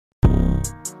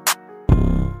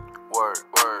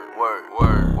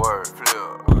Word,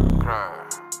 flip, crime.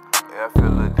 Yeah, I feel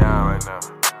a little down right now.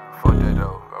 Fuck that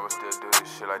though. I'ma still do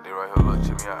this shit like this right here. Look,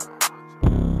 check me out.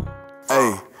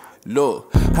 Hey,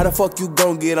 look, how the fuck you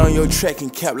gon' get on your track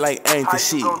and cap like I ain't the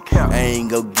shit? I ain't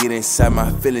gon' get inside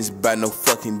my feelings by no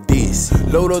fucking diss.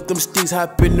 Load up them sticks,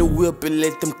 hop in the whip and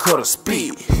let them cutters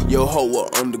spit. Yo hoe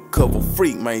a undercover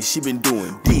freak, man, she been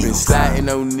doing this. Been sliding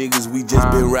on niggas, we just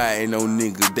been riding on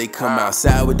niggas. They come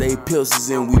outside with they pills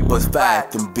and we bust fire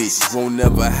at them bitches. Won't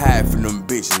never hide from them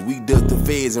bitches. We duck the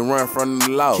feds and run from the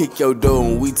law. Kick your door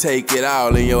and we take it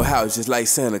all in your house just like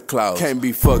Santa Claus. Can't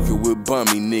be fucking with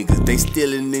bummy niggas, they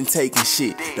stealing and taking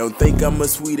shit. Don't think I'm a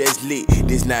sweet ass lit.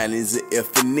 This 9 is a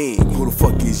F&N. Who the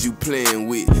fuck is you playing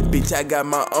with? Bitch, I got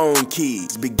my own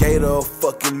kids. Big Gator a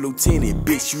fucking lieutenant.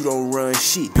 Bitch, you don't run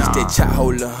shit. Bitch, that chop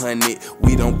hold 100.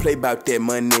 We don't play about that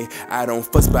money. I don't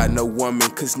fuss about no woman.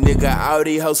 Cause nigga, all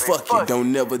these hoes fucking.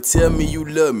 Don't never tell me you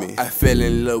love me. I fell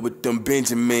in love with them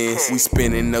Benjamins. We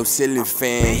spinning no ceiling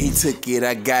fan. He took it,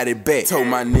 I got it back. Told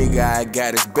my nigga I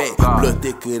got his back. Blood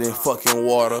thicker than fucking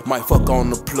water. Might fuck on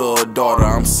the plug daughter.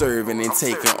 I'm serving and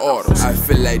taking orders. I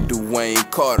feel like Dwayne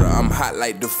Carter. I'm hot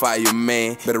like the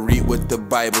fireman. Better read what the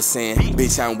Bible saying.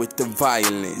 Bitch, I'm with the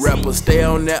violence. Rappers stay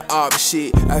on that op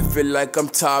shit. I feel like I'm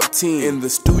top 10. In the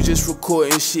stew just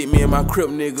recording shit. Me and my crip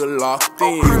nigga locked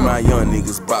in. My young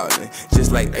niggas ballin',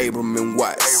 just like Abram and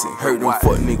Watson. Heard them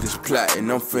fuck niggas plotting.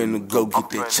 I'm finna go get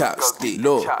that chopstick.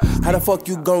 Lord, how the fuck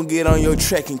you gon' get on your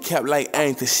track and cap like I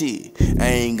ain't the shit? I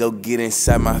ain't gon' get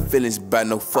inside my feelings by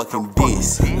no fucking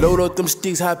diss. Load up them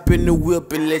sticks, hop in the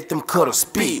whip and let them cutters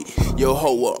spit. Yo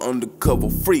hoe a undercover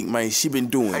freak, man, she been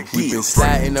doing this. We been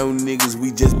sliding on niggas,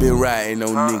 we just been riding on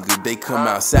niggas. They come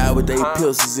outside with they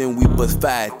pills and we bust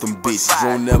fire at them bitches.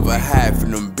 Won't never hide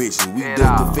from them bitches. We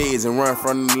duck the feds and run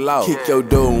from the law. Kick your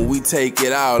door and we take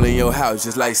it all in your house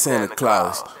just like Santa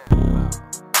Claus.